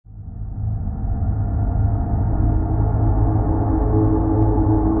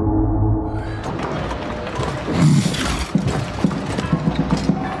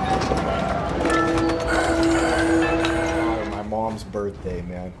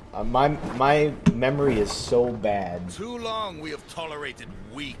My memory is so bad. Too long we have tolerated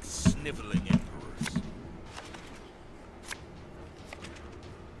weak, sniveling emperors.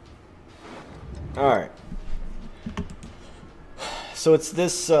 Alright. So it's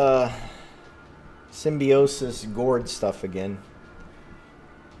this symbiosis gourd stuff again.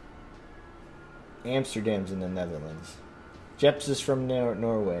 Amsterdam's in the Netherlands. Jeps is from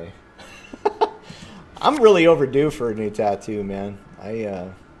Norway. I'm really overdue for a new tattoo, man. I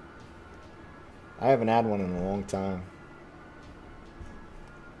haven't had one in a long time.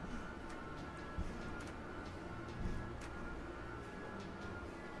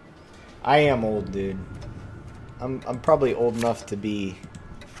 I am old, dude. I'm probably old enough to be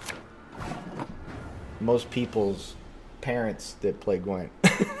most people's parents that play Gwent.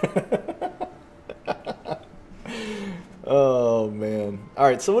 Oh, man.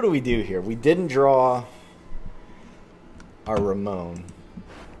 Alright, so what do we do here? We didn't draw our Ramon.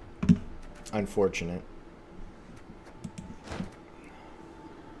 Unfortunate.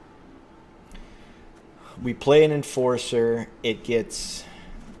 We play an Enforcer. It gets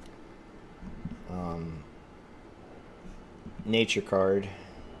nature card.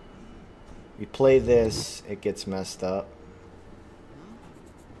 We play this. It gets messed up.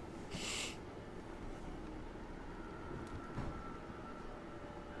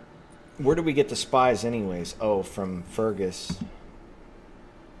 Where do we get the spies anyways? Oh, from Fergus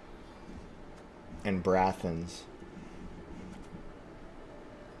and Brathens.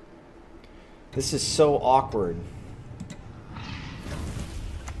 This is so awkward.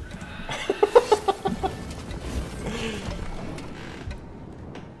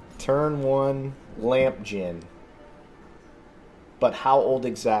 Turn 1, Lamp Gin. But how old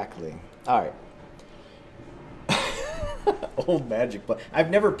exactly? Alright. Old Magic, but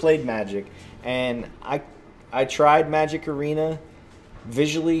I've never played Magic, and I tried Magic Arena.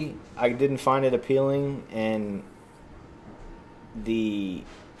 Visually, I didn't find it appealing, and the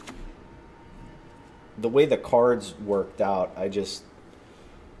way the cards worked out, it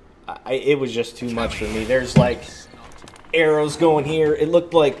was just too much for me. There's like arrows going here. It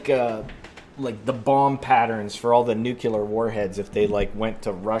looked like the bomb patterns for all the nuclear warheads if they like went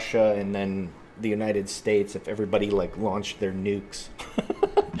to Russia and then the United States, if everybody like launched their nukes.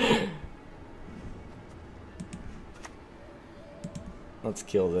 Let's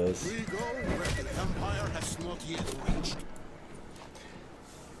kill this. We go where the Empire has not yet reached.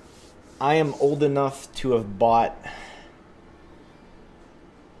 I am old enough to have bought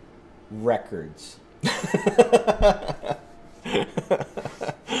records.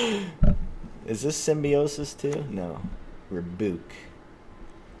 Is this Symbiosis too? No. Rebuke.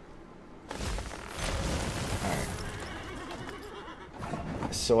 Alright.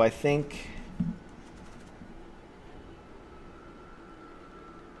 So I think...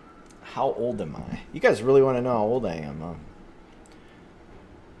 How old am I? You guys really want to know how old I am, huh?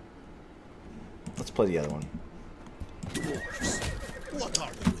 Let's play the other one.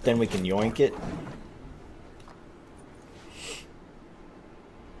 Then we can yoink it.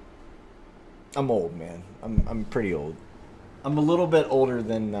 I'm old, man. I'm pretty old. I'm a little bit older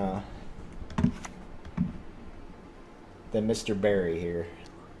than Mr. Barry here.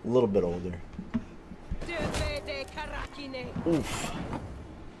 A little bit older. Oof.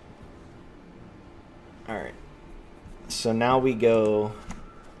 Alright. So now we go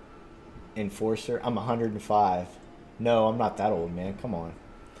Enforcer. I'm 105. No, I'm not that old, man. Come on.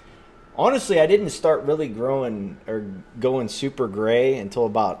 Honestly, I didn't start really growing or going super gray until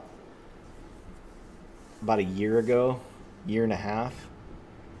about a year ago. Year and a half.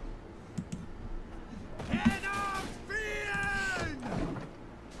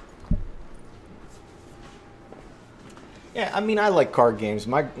 Yeah, I mean, I like card games.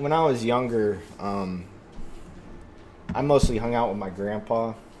 When I was younger, I mostly hung out with my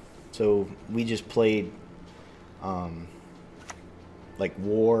grandpa, so we just played like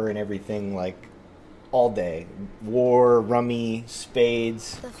War and everything, like all day. War, Rummy,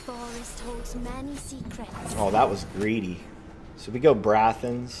 Spades. The forest holds many secrets. Oh, that was greedy. So we go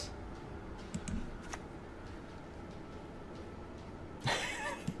Brathens.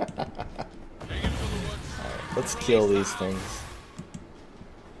 Let's kill these things.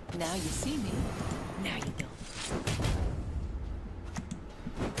 Now you see me. Now you don't.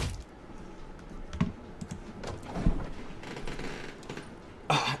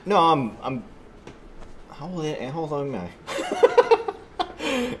 No, I'm. How old am I?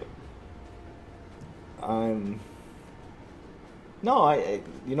 No,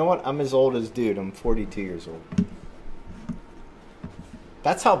 you know what? I'm as old as dude. I'm 42 years old.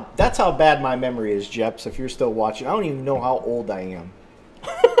 That's how bad my memory is, Jeps. If you're still watching, I don't even know how old I am.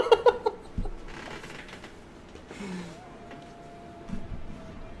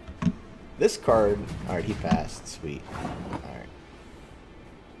 This card... Alright, he passed. Sweet. Alright.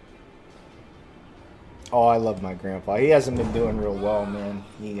 Oh, I love my grandpa. He hasn't been doing real well, man.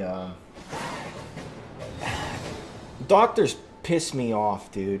 He, Doctors piss me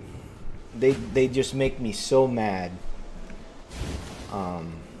off, dude. They just make me so mad.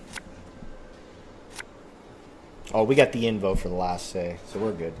 Oh, we got the invo for the last say, so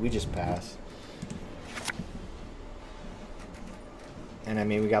we're good. We just pass. And I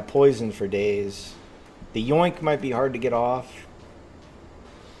mean, we got poison for days. The yoink might be hard to get off.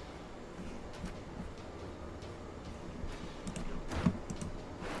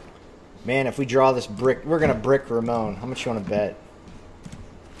 Man, if we draw this brick, we're going to brick Ramon. How much you want to bet?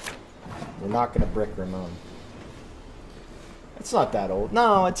 We're not going to brick Ramon. It's not that old.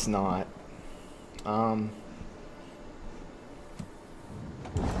 No, it's not. I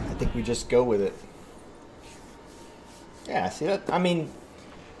think we just go with it. Yeah, see that? I mean,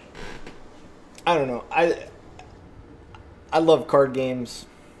 I don't know. I love card games.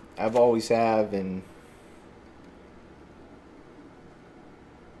 I've always have, and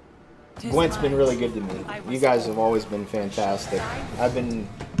Gwent's been really good to me. You guys have always been fantastic. I've been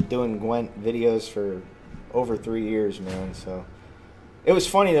doing Gwent videos for over 3 years, man. So it was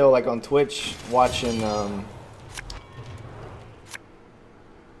funny though, like on Twitch, watching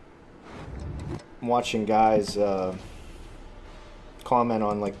guys comment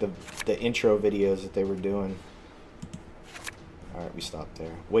on like the intro videos that they were doing. All right, we stopped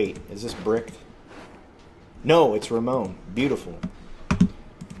there. Wait, is this bricked? No, it's Ramon. Beautiful.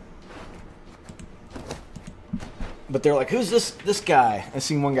 But they're like, who's this guy? I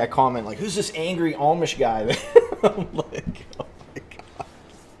seen one guy comment like, who's this angry Amish guy? I'm like, oh my god.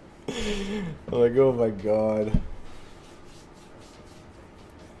 I'm like, oh my god.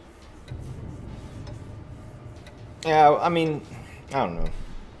 Yeah, I mean, I don't know.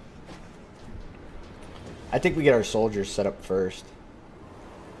 I think we get our soldiers set up first.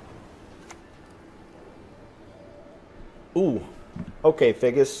 Ooh. Okay,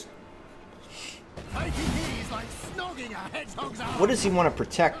 Figgis. What does he want to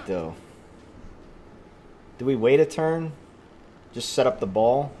protect, though? Do we wait a turn? Just set up the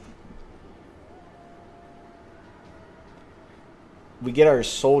ball? We get our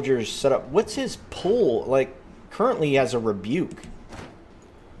soldiers set up. What's his pull? Like, currently he has a rebuke.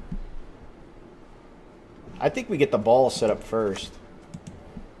 I think we get the ball set up first.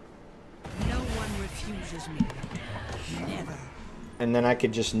 No one refuses me. Never. And then I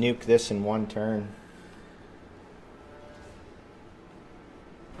could just nuke this in one turn.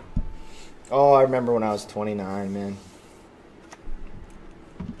 Oh, I remember when I was 29, man.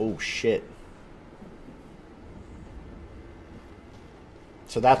 Oh, shit.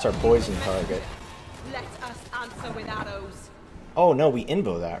 So that's our poison target. Let us answer with arrows. Oh, no, we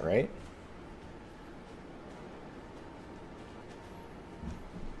invo that, right?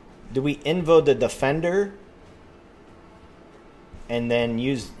 Do we invo the defender? And then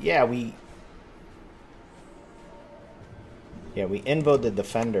use... Yeah, we invo the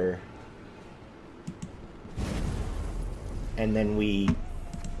defender. And then we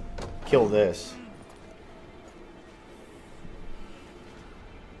kill this.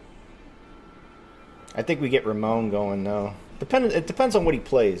 I think we get Ramon going though. It depends on what he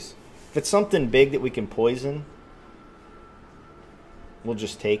plays. If it's something big that we can poison, we'll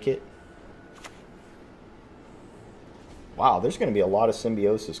just take it. Wow, there's going to be a lot of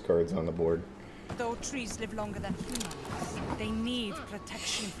symbiosis cards on the board. Though trees live longer than humans, they need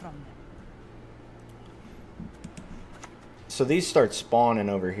protection from them. So these start spawning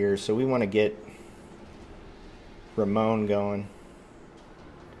over here, so we want to get Ramon going.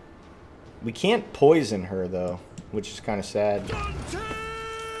 We can't poison her though, which is kind of sad.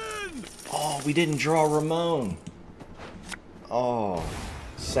 Oh, we didn't draw Ramon. Oh,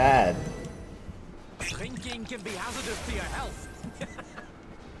 sad. Drinking can be hazardous to your health.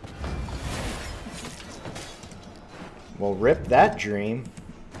 Well, rip that dream.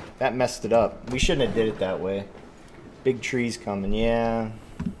 That messed it up. We shouldn't have did it that way. Big trees coming, yeah.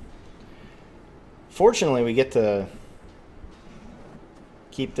 Fortunately, we get to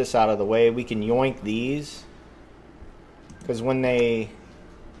keep this out of the way. We can yoink these. Because when they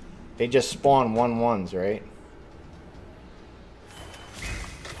just spawn 1/1s, right?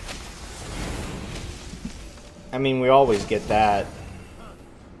 I mean, we always get that.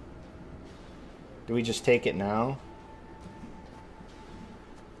 Do we just take it now?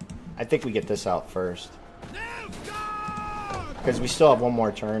 I think we get this out first. Because we still have one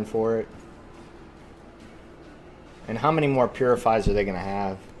more turn for it. And how many more purifies are they going to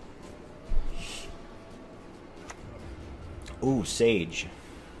have? Ooh, sage.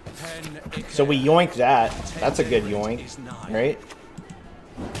 10 So we yoink that. That's a good yoink, right?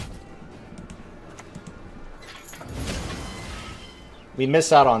 We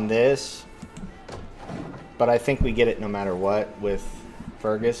miss out on this, but I think we get it no matter what with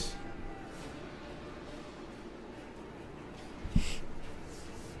Fergus.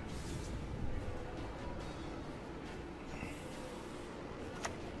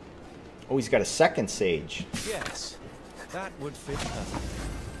 Oh, he's got a second sage. Yes, that would fit perfectly.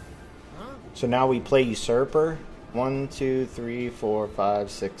 So now we play usurper. 1, 2, 3, 4, 5,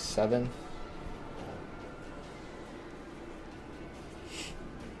 6, 7.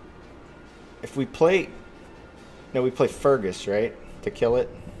 If we play... No, we play Fergus, right? To kill it.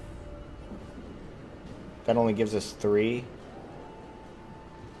 That only gives us 3.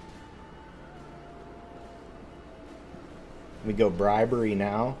 We go bribery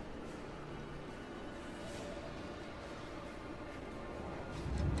now.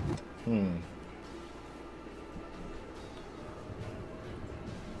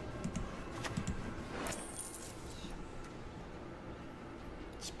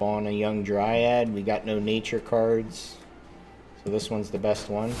 Spawn a young dryad. We got no nature cards, so this one's the best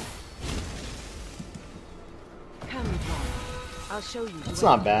one. Come, John. I'll show you. It's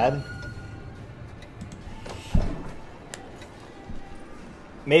not bad.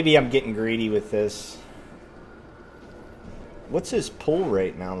 Maybe I'm getting greedy with this. What's his pull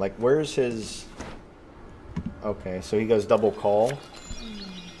rate now? Like, where's his... Okay, so he goes double call.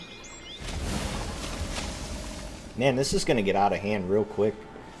 Man, this is going to get out of hand real quick.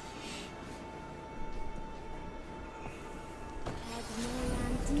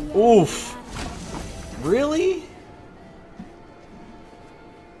 Oof. Really?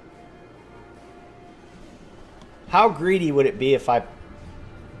 How greedy would it be if I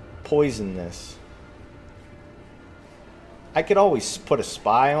poison this? I could always put a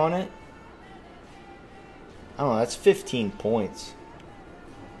spy on it. I don't know, that's 15 points.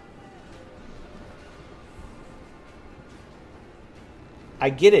 I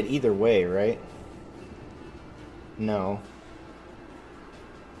get it either way, right? No.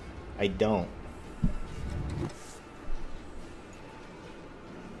 I don't.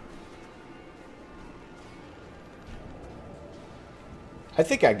 I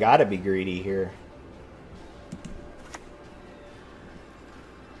think I gotta be greedy here.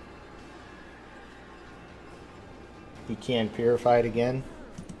 He can purify it again.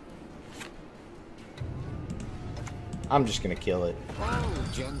 I'm just gonna kill it. Oh,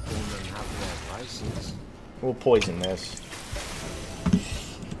 gentlemen have their vices. We'll poison this.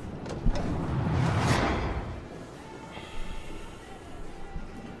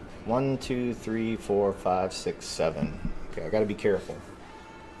 One, 2, 3, 4, 5, 6, 7. Okay, I gotta be careful.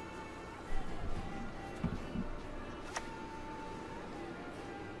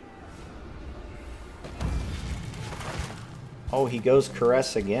 Oh, he goes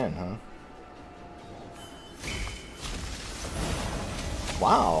caress again, huh?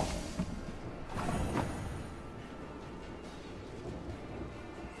 Wow.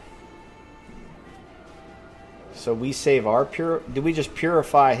 So we save our pure... Did we just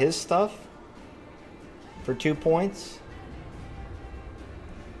purify his stuff? For 2 points?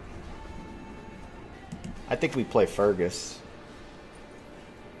 I think we play Fergus.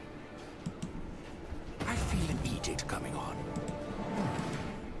 I feel an edict coming on.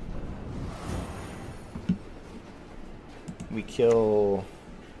 We kill...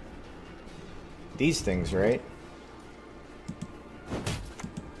 these things, right?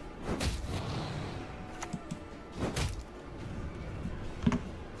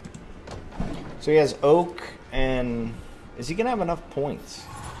 So he has oak, and is he gonna have enough points?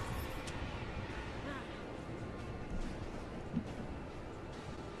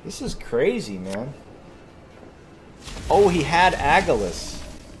 This is crazy, man. Oh, he had Agilus.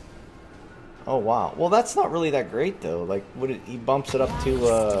 Oh wow. Well, that's not really that great though. Like, he bumps it up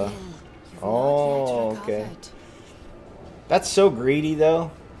to oh, okay. That's so greedy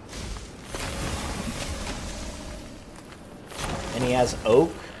though. And he has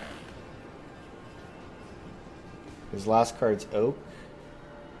oak. His last card's oak.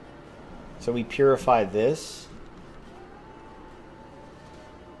 So we purify this.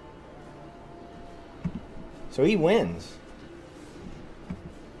 So he wins.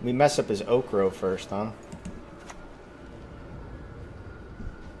 We mess up his oak row first, huh?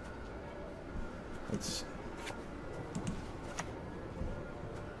 Let's...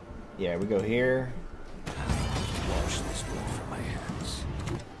 Yeah, we go here. Wash this blood from my hands.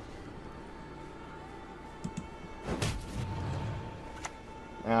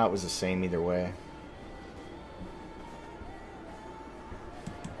 Ah, it was the same either way.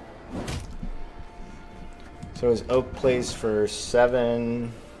 So his oak plays for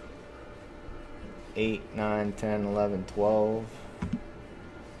 7, 8, 9, 10, 11, 12.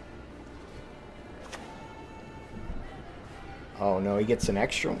 Oh no, he gets an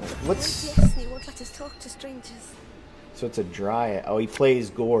extra one. What's... Yes, he won't let us talk to strangers. So it's a dryad. Oh, he plays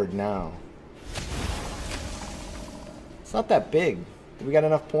gourd now. It's not that big. Do we got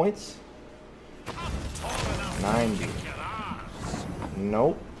enough points? 90.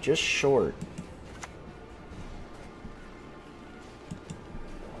 Nope, just short.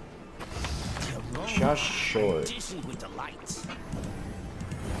 Just short.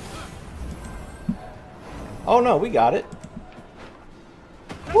 Oh no, we got it.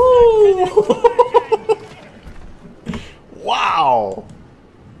 Woo! Wow!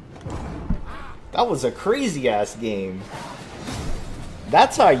 That was a crazy ass game.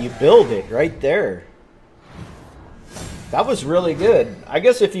 That's how you build it, right there. That was really good. I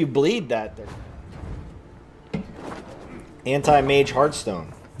guess if you bleed that, anti-mage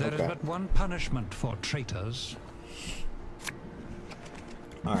Hearthstone. There is but one punishment for traitors.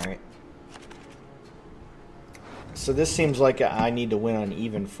 Alright. So this seems like I need to win on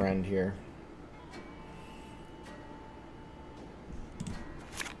even friend here.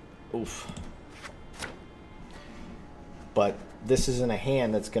 Oof. But this isn't a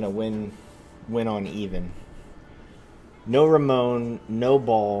hand that's gonna win on even. No Ramon, no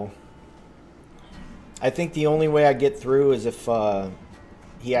ball. I think the only way I get through is if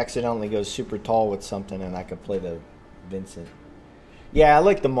he accidentally goes super tall with something and I could play the Vincent. Yeah, I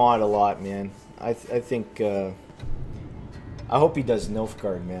like the mod a lot, man. I think I hope he does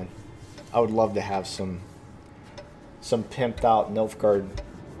Nilfgaard, man. I would love to have some pimped out Nilfgaard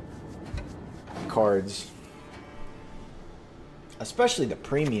cards. Especially the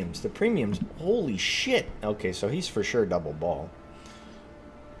premiums. The premiums, holy shit. Okay, so he's for sure double ball.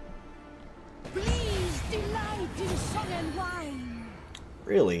 Please delight in song and wine.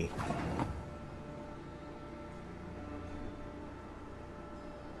 Really?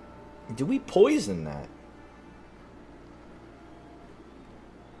 Do we poison that?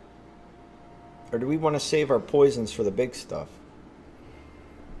 Or do we want to save our poisons for the big stuff?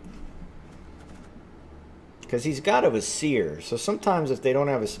 Because he's got a Seer. So sometimes if they don't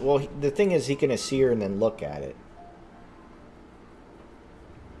have a... Well, the thing is he can Seer and then look at it.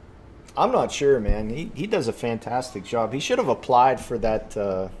 I'm not sure, man. He does a fantastic job. He should have applied for that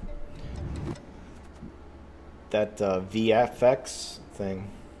VFX thing.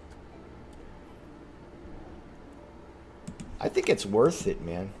 I think it's worth it,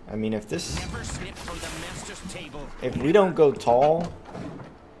 man. I mean, if this... If we don't go tall...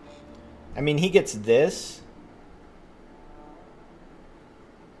 I mean, he gets this...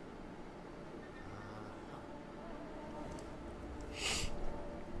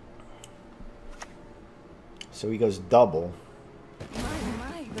 So he goes double.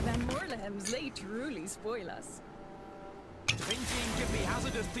 My, the Van Moorlehems, they truly spoil us. Thinking can be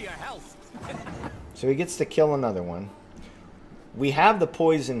hazardous to your health. So he gets to kill another one. We have the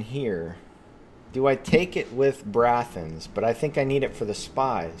poison here. Do I take it with Brathens? But I think I need it for the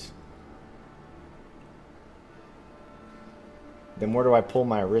spies. Then where do I pull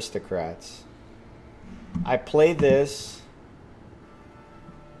my aristocrats? I play this.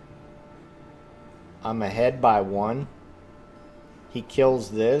 I'm ahead by 1. He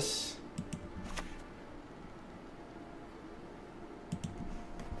kills this.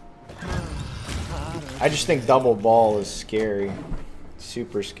 I just think double ball is scary.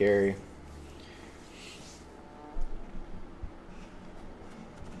 Super scary.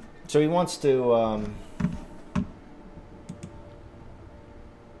 So he wants to...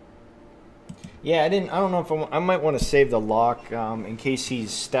 Yeah, I don't know if I might want to save the lock in case he's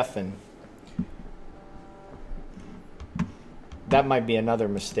Stefan. That might be another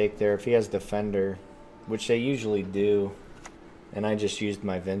mistake there if he has Defender, which they usually do, and I just used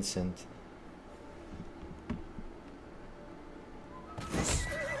my Vincent.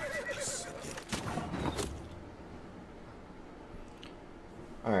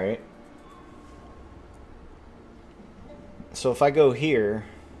 Alright. So if I go here...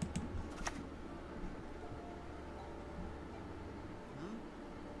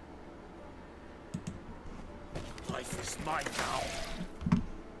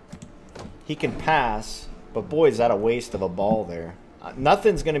 He can pass, but boy, is that a waste of a ball there.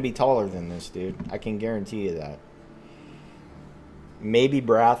 Nothing's going to be taller than this, dude. I can guarantee you that. Maybe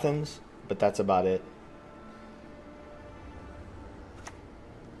Brathens, but that's about it.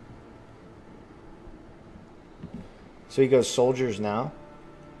 So he goes soldiers now.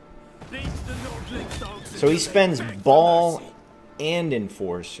 So he spends ball and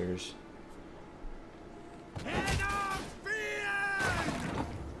enforcers.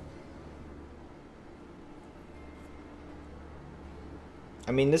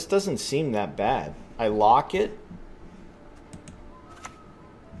 I mean, this doesn't seem that bad. I lock it.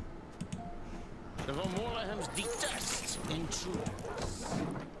 The Vermorlehams detest intruders.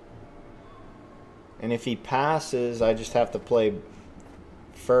 And if he passes, I just have to play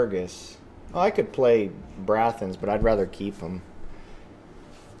Fergus. Well, I could play Brathens, but I'd rather keep him.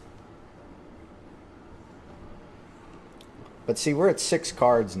 But see, we're at 6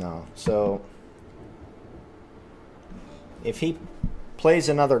 cards now, so if he plays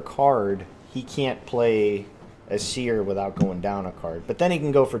another card, he can't play a Seer without going down a card. But then he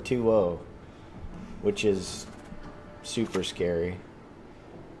can go for 2-0, which is super scary.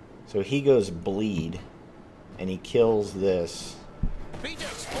 So he goes bleed, and he kills this.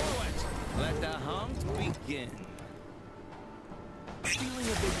 Beaters forward! Let the hunt begin. Feeling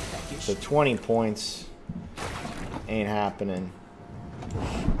a bit peckish. So 20 points ain't happening.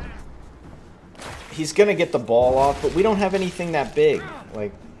 He's gonna get the ball off, but we don't have anything that big.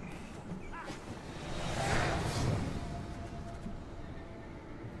 Like,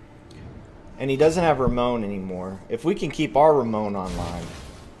 and he doesn't have Ramon anymore. If we can keep our Ramon online.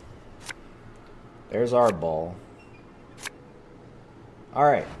 There's our ball.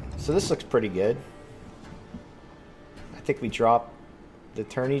 Alright, so this looks pretty good. I think we drop the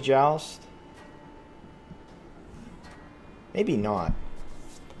Tourney Joust. Maybe not.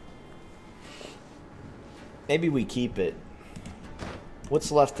 Maybe we keep it.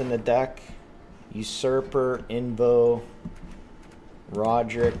 What's left in the deck? Usurper, Invo,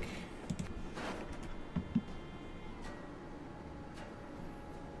 Roderick.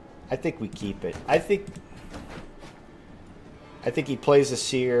 I think we keep it. I think he plays a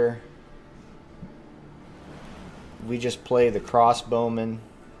Seer. We just play the Crossbowman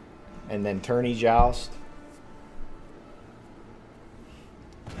and then Tourney Joust.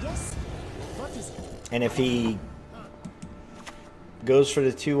 Yes. What is it? And if he goes for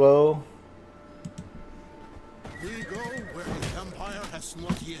the 2-0, We go where the Empire has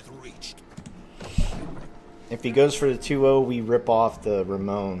not yet reached. if he goes for the 2-0, we rip off the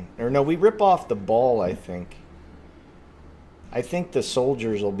Ramon. Or no, we rip off the ball, I think. I think the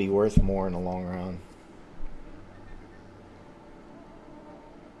soldiers will be worth more in the long run.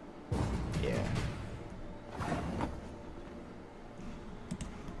 Yeah.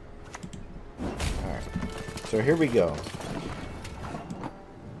 Alright. So here we go.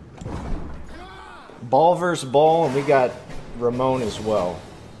 Ball versus ball, and we got Ramon as well.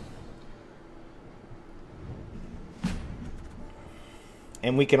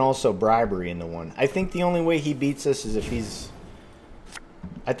 And we can also bribery into one. I think the only way he beats us is if he's...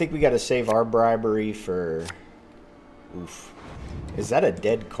 I think we got to save our bribery for... Oof. Is that a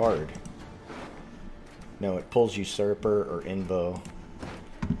dead card? No, it pulls Usurper or Invo.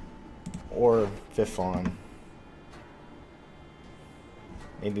 Or Fifon.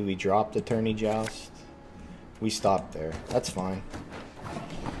 Maybe we drop the Tourney Joust. We stop there. That's fine.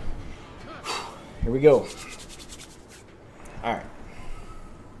 Here we go. Alright.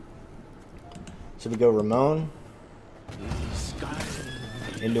 So we go Ramon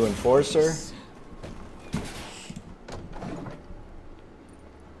into Enforcer.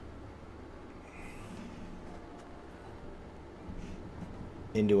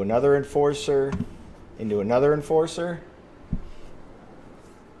 Into another Enforcer. Into another Enforcer.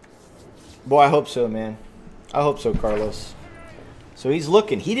 Boy, I hope so, man. I hope so, Carlos. So he's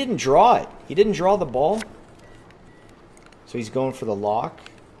looking. He didn't draw it. He didn't draw the ball. So he's going for the lock.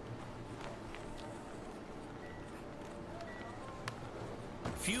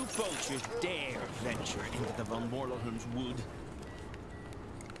 Few poachers dare venture into the Vermorlehams wood.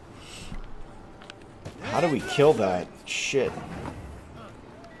 How do we kill that? Shit.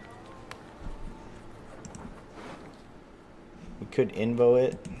 We could invo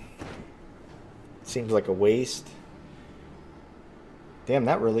it. Seems like a waste. Damn,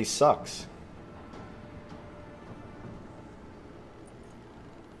 that really sucks.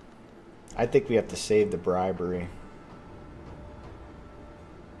 I think we have to save the bribery.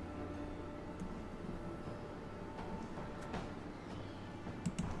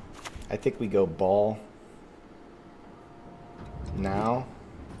 I think we go ball now.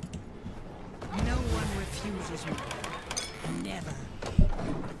 No one refuses me. Never.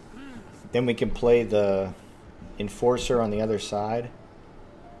 Then we can play the Enforcer on the other side.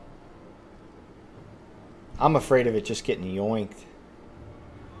 I'm afraid of it just getting yoinked.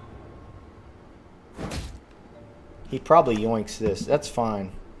 He probably yoinks this. That's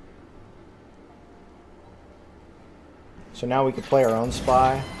fine. So now we can play our own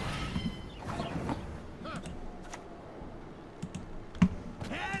spy.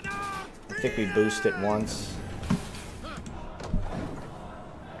 think we boost it once.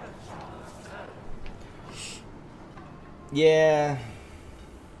 Yeah.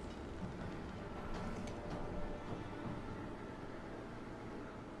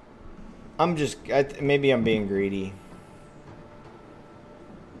 I'm just, maybe I'm being greedy.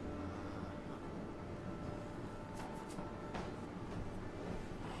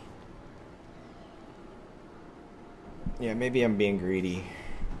 Yeah, maybe I'm being greedy.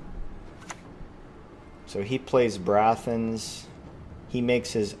 So he plays Brathens. He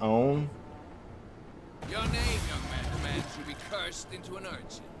makes his own. Your name, young man. A man should be cursed into an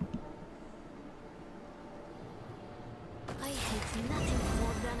urchin. I hate nothing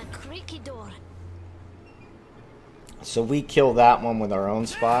more than a creaky door. So we kill that one with our own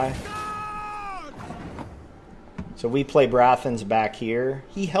spy. So we play Brathens back here.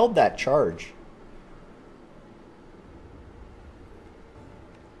 He held that charge.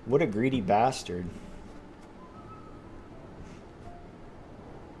 What a greedy bastard.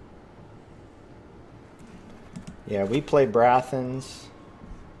 Yeah, we play Brathens.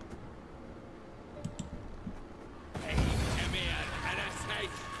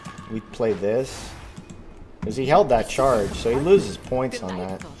 We play this. Because he held that charge, so he loses points on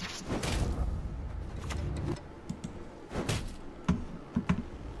that.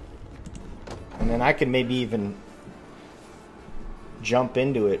 And then I could maybe even jump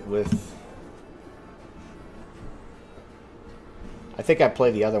into it with... I think I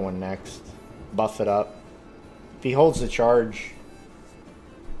play the other one next. Buff it up. If he holds the charge...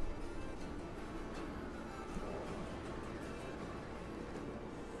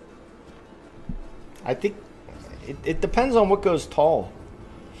 I think it depends on what goes tall.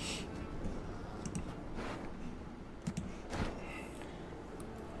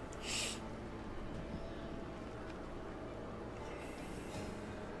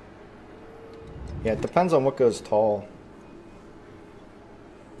 Yeah, it depends on what goes tall.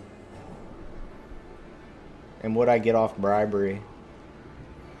 And what I get off bribery.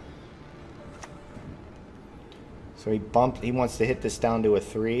 So he wants to hit this down to a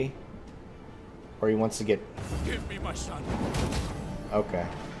 3. Or he wants to get... Give me my son. Okay.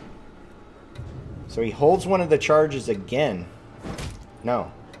 So he holds one of the charges again.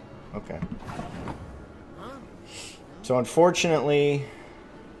 No. Okay. So unfortunately...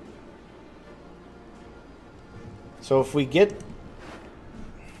 So if we get...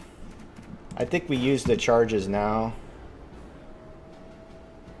 I think we use the charges now.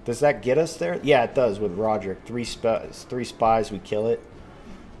 Does that get us there? Yeah, it does with Roderick. 3 spies, we kill it.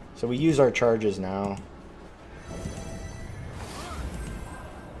 So we use our charges now.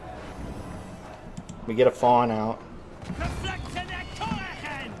 We get a fawn out.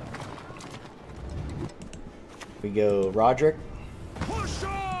 We go Roderick.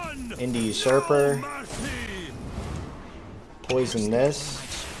 Into Usurper. Poison this.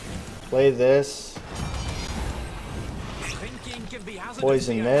 Play this.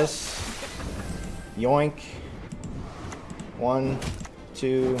 Poison this. Yoink. 1,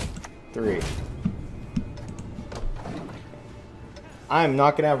 2, 3. I'm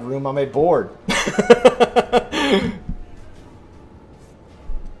not gonna have room on my board. I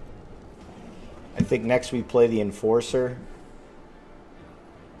think next we play the Enforcer.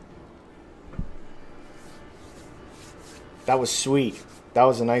 That was sweet. That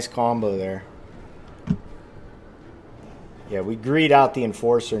was a nice combo there. Yeah, we greed out the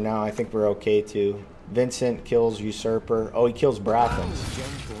Enforcer now. I think we're okay too. Vincent kills Usurper. Oh, he kills Brathens.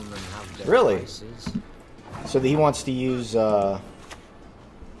 Really? So he wants to use... we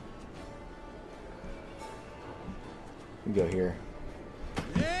go here.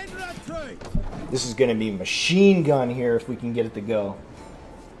 This is going to be machine gun here if we can get it to go.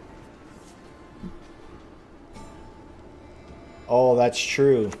 Oh, that's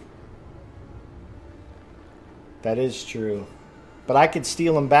true. That is true. But I could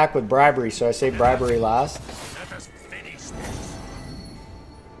steal him back with bribery, so I say bribery last. Let us finish this.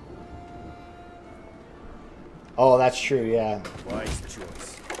 Oh, that's true, yeah. Wise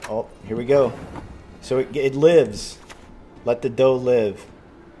choice. Oh, here we go. So it lives. Let the dough live.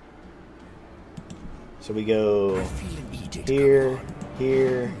 So we go here,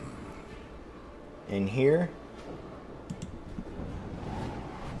 here, and here.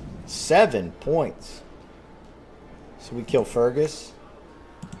 7 points. So we kill Fergus.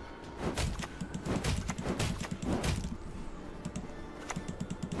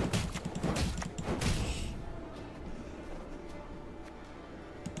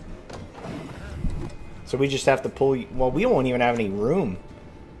 So we just have to pull... Well, we won't even have any room.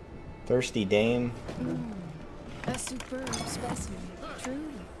 Thirsty Dame. A superb specimen, truly.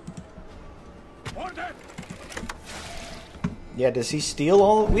 Yeah, does he steal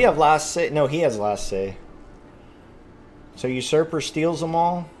all? We have last say. No, he has last say. So Usurper steals them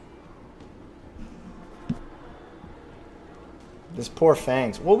all? This poor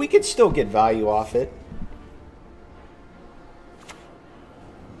Fangs. Well, we could still get value off it.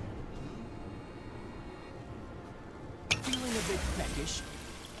 Feeling a bit peckish.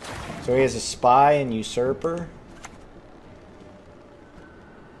 So he has a Spy and Usurper.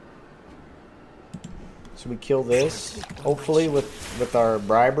 So we kill this, hopefully with our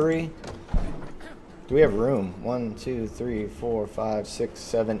bribery. Do we have room? 1, 2, 3, 4, 5, 6,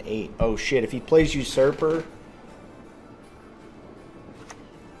 7, 8. Oh shit, if he plays Usurper.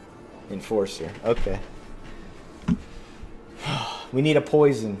 Enforcer, okay. We need a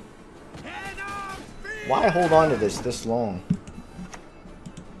poison. Why hold on to this long?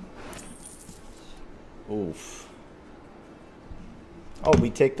 Oof. Oh, we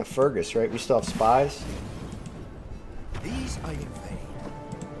take the Fergus, right? We still have spies? These I invade.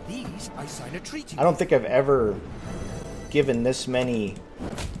 These I sign a treaty. I don't think I've ever given this many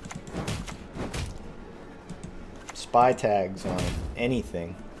spy tags on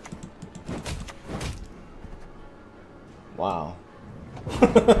anything. Wow.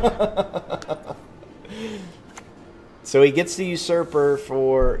 So he gets the Usurper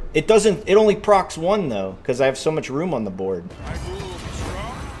for... It only procs 1 though, because I have so much room on the board. My rule will be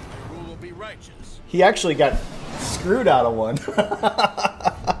strong, my rule will be righteous. He actually got screwed out of 1.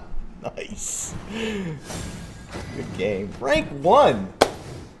 Nice. Good game. Rank 1.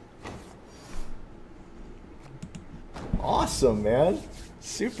 Awesome, man.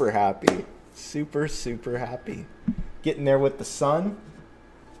 Super happy. Super, super happy. Getting there with the sun.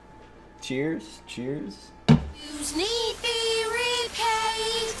 Cheers. Cheers. Whose need be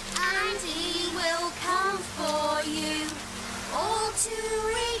repaid, and he will come for you. All to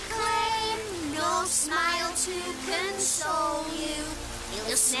reclaim, no smile to console you.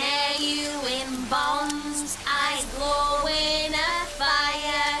 He'll snare you